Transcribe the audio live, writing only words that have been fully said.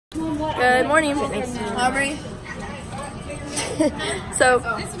Good morning. Aubrey. So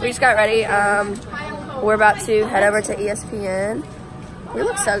we just got ready. We're about to head over to ESPN. We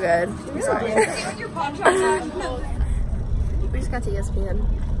look so good. Sorry. We just got to ESPN.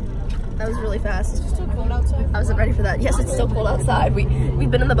 That was really fast. It's still cold outside. I wasn't ready for that. Yes, it's still cold outside. We've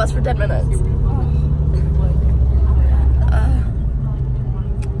been in the bus for 10 minutes.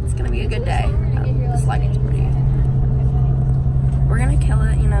 It's gonna be a good day. This lighting's pretty. We're gonna kill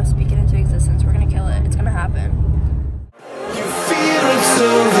it, you know, speak it into existence. We're gonna kill it. It's gonna happen. You feel it's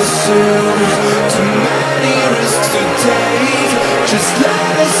over soon. Too many risks to take. Just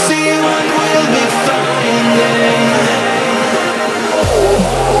let us see what we'll be finding.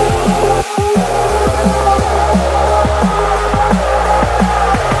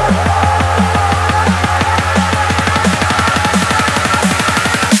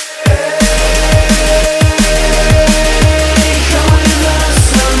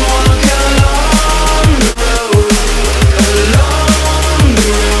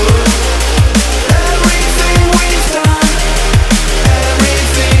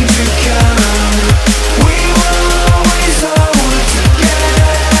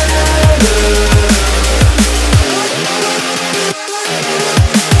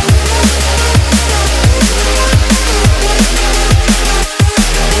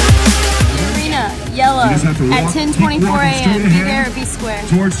 At 10:24 a.m. Be there or be square.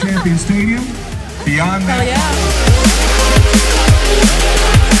 Towards Champion Stadium. Beyond that.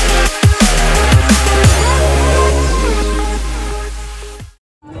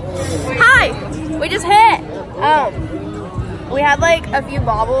 Hi! We just hit! We had like a few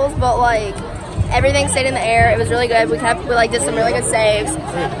bobbles, but like everything stayed in the air. It was really good. We like did some really good saves.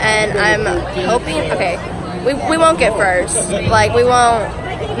 And I'm hoping, okay, we won't get first. Like we won't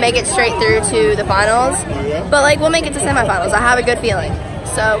make it straight through to the finals, but like we'll make it to semifinals. I have a good feeling.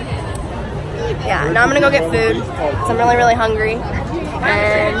 So yeah, now I'm gonna go get food because I'm really hungry,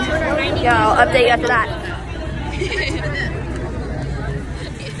 and yeah, I'll update you after that.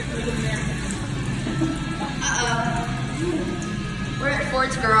 We're at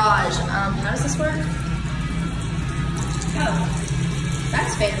Ford's garage. How does this work? Oh,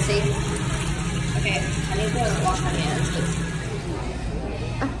 that's fancy. Okay, I need to wash my hands.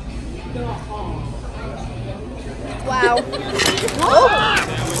 Wow. Oh.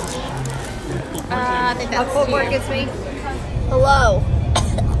 I think that's what gets me. Hello.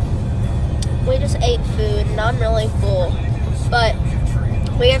 We just ate food and I'm really full. But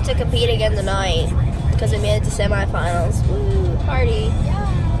we have to compete again tonight because we made it to semifinals. Woo, party.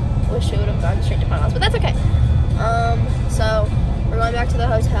 Wish we would have gone straight to finals, but that's okay. So we're going back to the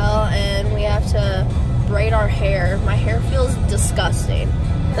hotel and we have to braid our hair. My hair feels disgusting.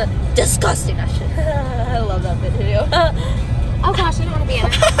 Disgusting, I should. I love that video. Oh gosh, I don't want to be in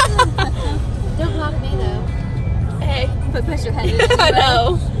it. Don't block me though. Hey. But push your head in. I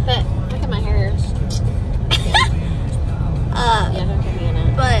know. But look at my hair. Yeah, don't get me in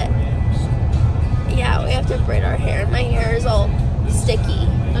it. But yeah, we have to braid our hair. My hair is all sticky.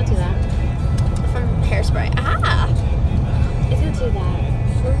 Don't do that. From hairspray. Ah! Don't do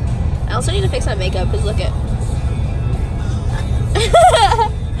that. I also need to fix my makeup because look at.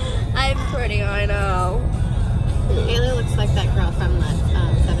 I'm pretty, I know. Taylor looks like that girl from that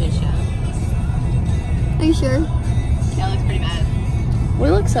 70s show. Are you sure? Yeah, looks pretty bad. We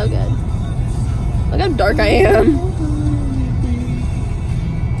look so good. Look how dark I am.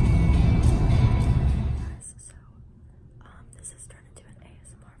 This has turned into an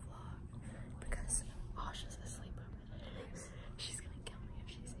ASMR vlog because Asha's asleep over there. She's gonna kill me if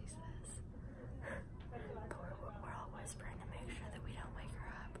she sees this. But we're all whispering to make sure that we don't wake her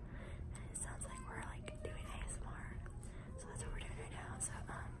up. And it sounds like we're like doing ASMR. So that's what we're doing right now. So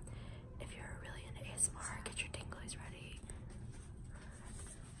if you're really into ASMR, get your tinglies ready.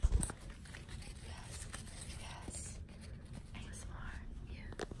 Yes.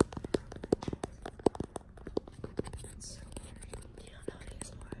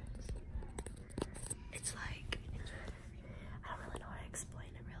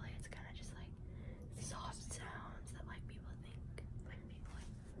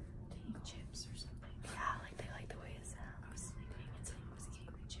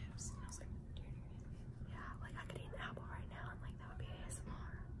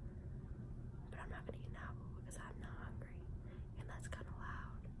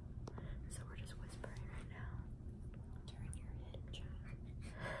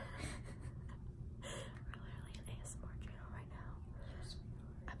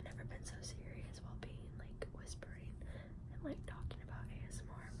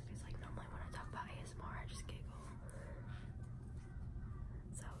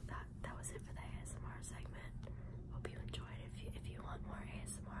 ASMR segment. Hope you enjoyed. If you want more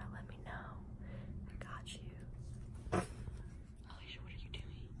ASMR, let me know. I got you. Alicia, what are you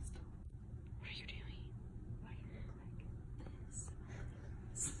doing? What are you doing? Why do you look like this?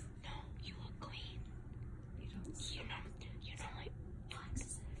 No, you look clean.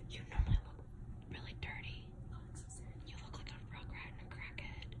 You normally look really dirty. You look like a rugrat and a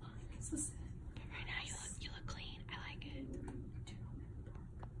crackhead. But right now you look clean. I like it.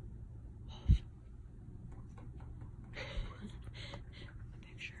 A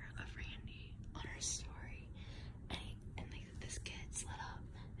picture of Randy on her story, and this kid slid up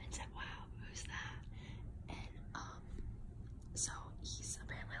and said, "Wow, who's that?" And so he's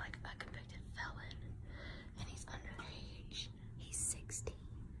apparently like a convicted felon, and he's underage. He's 16.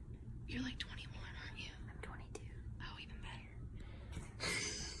 You're like 21, aren't you? I'm 22. Oh, even better.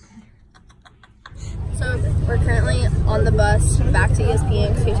 So we're currently on the bus back to ESPN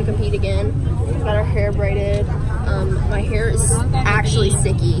because we have to compete again. Got our hair braided. My hair is actually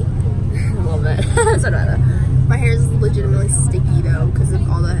sticky. A little bit. So my hair is legitimately sticky though because of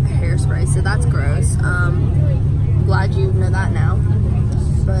all the hairspray. So that's gross. I'm glad you know that now.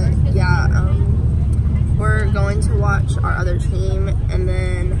 But yeah, we're going to watch our other team, and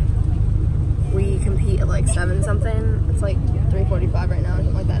then we compete at like 7 something. It's like 3:45 right now,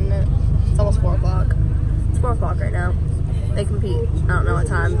 something like that, isn't it? It's almost 4 o'clock. It's 4 o'clock right now. They compete, I don't know what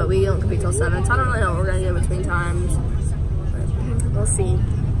time, but we don't compete till 7, so I don't really know what we're gonna do between times. But we'll see.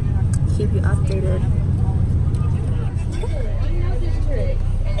 Keep you updated.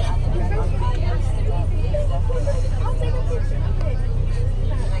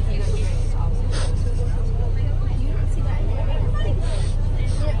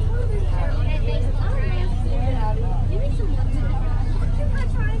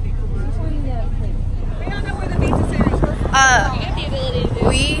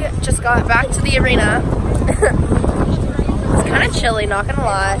 We just got back to the arena. It's kind of chilly, not gonna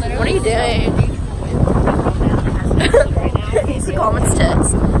lie. What are you doing? He's calling his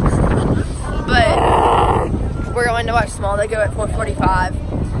tits. But we're going to watch Small. They go at 4:45.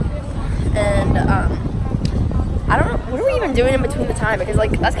 And I don't know, what are we even doing in between the time? Because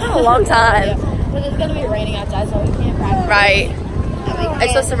like that's kind of a long time. Because it's gonna be raining outside, so we can't practice. Right.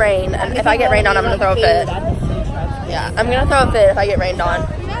 It's supposed to rain, and if I get rained on, I'm gonna throw a fit. Yeah, I'm gonna throw a fit if I get rained on.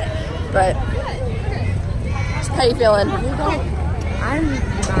 But how you feeling? I'm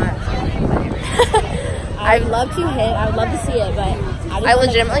not. I'd love to hit. I would love to see it, but I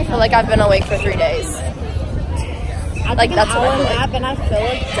legitimately feel like I've been awake for 3 days. Like that's what I feel like. And I feel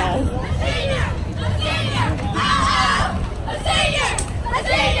like death.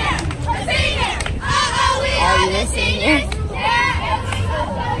 Are you a senior?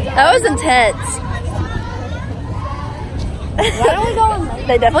 That was intense. Why don't we go on?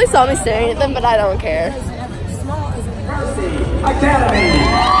 They definitely saw me staring at them, but I don't care. Academy.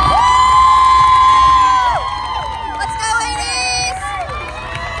 Let's go, ladies!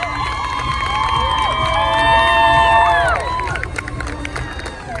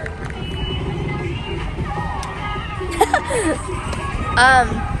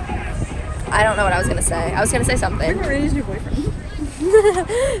 I don't know what I was gonna say. I was gonna say something. Randy's new boyfriend.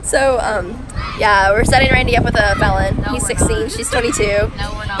 So, yeah, we're setting Randy up with a felon. No, he's 16, she's 22. No,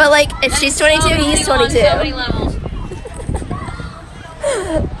 we're not. But like, if she's 22, he's 22. So many levels.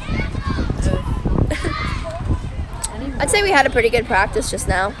 I'd say we had a pretty good practice just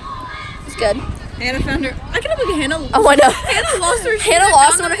now. It's good. Hannah found her. I can't believe Hannah. Oh, I know. Hannah lost her shoes. Hannah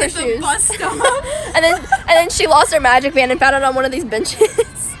lost one of her shoes. Bus stop. and then she lost her magic band and found it on one of these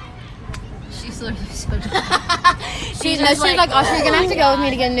benches. She's literally so She was like, oh, you're gonna have to go with me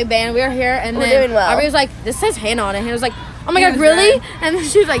to get a new band. We were here, and We're then doing well. Aubrey was like, this says Hannah on it. Hannah was like, oh my god, really? And then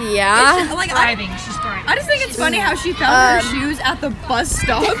she was like, yeah. Like, she's thriving. I just think it's funny how she found her shoes at the bus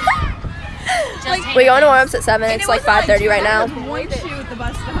stop. We go into warm-ups at 7. It's like 5:30 right now. One shoe at the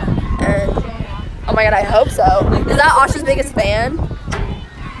bus stop. And oh my god, I hope so. Is that Asha's biggest fan?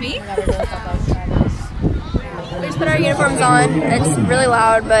 Me? We just put our uniforms on. It's really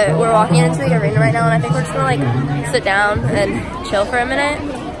loud, but we're walking into the arena right now, and I think we're just gonna like sit down and chill for a minute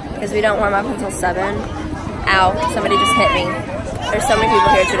because we don't warm up until 7. Ow! Somebody just hit me. There's so many people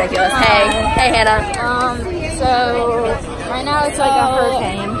here. It's ridiculous. Hey, Hannah. So right now it's like a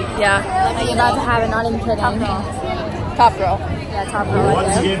hurricane. Yeah. Like you're about to have it. Not even kidding. Top girl. Yeah, top row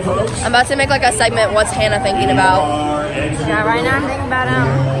right there. I'm about to make like a segment. What's Hannah thinking about? Yeah, right now I'm thinking about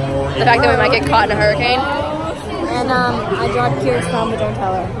The fact that we might get caught in a hurricane. and I dropped Kira's phone, but don't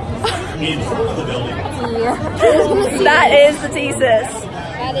tell her. Yeah. That is the thesis.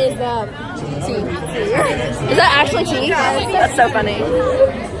 That is T. Is that actually tea? That's so funny.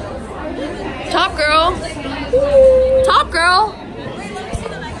 Top girl. Top girl.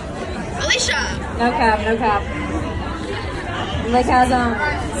 Alicia. No cap, no cap. Like has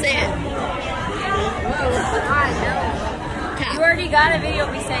Say it. You already got a video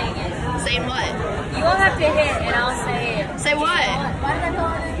of me saying it. Saying what? You will have to hit and I'll say it. Say what? Why did I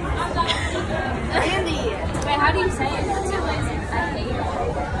call it? Andy. Wait, how do you say it? That's too lazy. I hate it.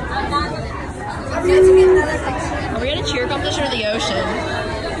 I'm not gonna. Are we at a cheer competition or the ocean?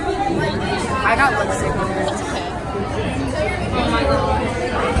 I got lipstick on there. That's okay. Oh my god.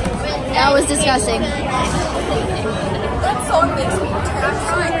 That was disgusting. That song makes me I'm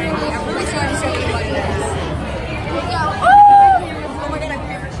trying really. I'm really trying to show you what it is. Oh my god, I'm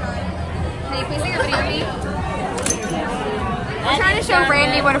camera shy. Can you please take a video of me? I'm trying to show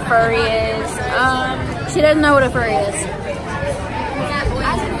Randy what a furry is. She doesn't know what a furry is.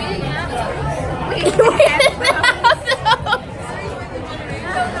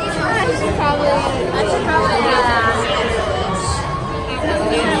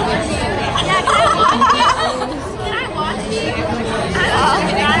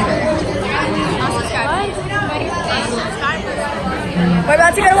 We're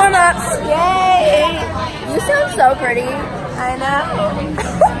about to go to warm-ups. Yay! You sound so pretty. I know.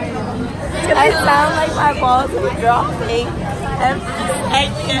 I sound like my balls are dropping every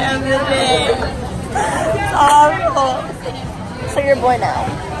second of the day. It's awful. So you're a boy now.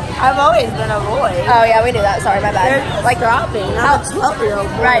 I've always been a boy. Oh yeah, we knew that. Sorry, my bad. They're like dropping. I'm a 12-year-old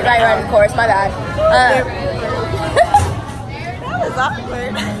boy. Right, of course, my bad. That was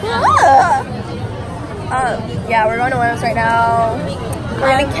awkward. Yeah, we're going to warm-ups right now. We're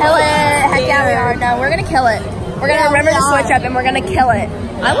gonna kill it. Heck yeah, we are. No, we're gonna kill it. We're gonna remember the switch up and we're gonna kill it.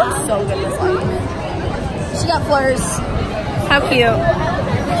 I look so good in this light. She got fleurs. How cute.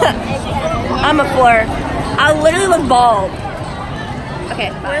 I'm a fleur. I literally look bald.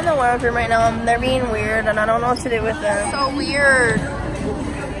 Okay, we're in the warm-up room right now and they're being weird and I don't know what to do with them. So weird.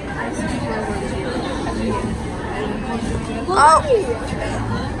 Oh.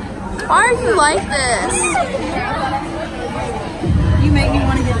 Why are you like this? You make me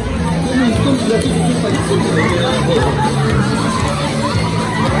want to get food.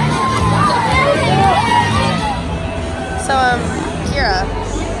 So, Kira,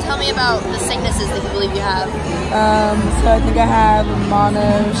 tell me about the sicknesses that you believe you have. So I think I have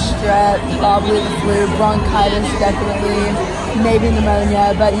mono, strep, probably the flu, bronchitis definitely, maybe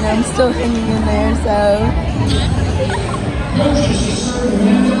pneumonia, but you know, I'm still hanging in there, so.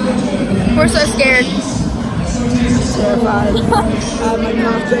 We're so scared. Terrified. I'm like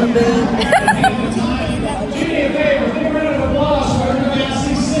not jumping.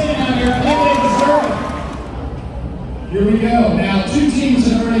 Here we go. Now, two teams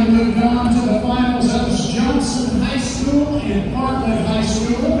have already moved on to the finals. That was Johnson High School and Parkland High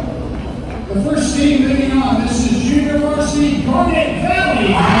School. The first team moving on. This is junior varsity Garnet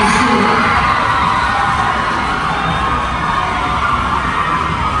Valley High School.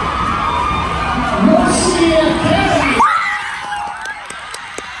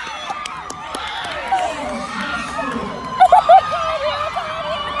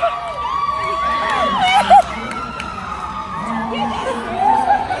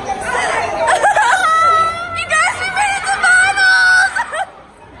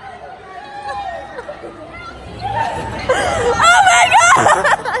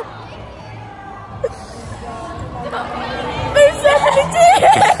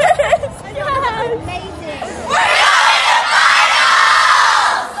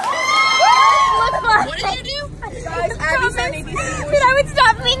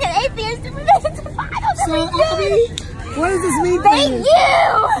 What does this mean? Thank you!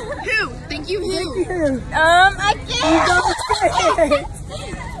 Who? Thank you who? I can't!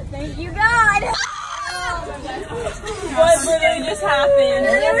 Thank you, God! What literally just happened? I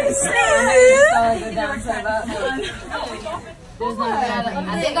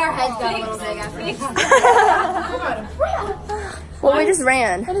think our heads got a little big after this. Well, we just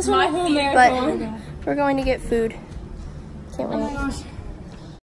ran. That is my whole marathon. But we're going to get food. Can't wait. Oh my gosh.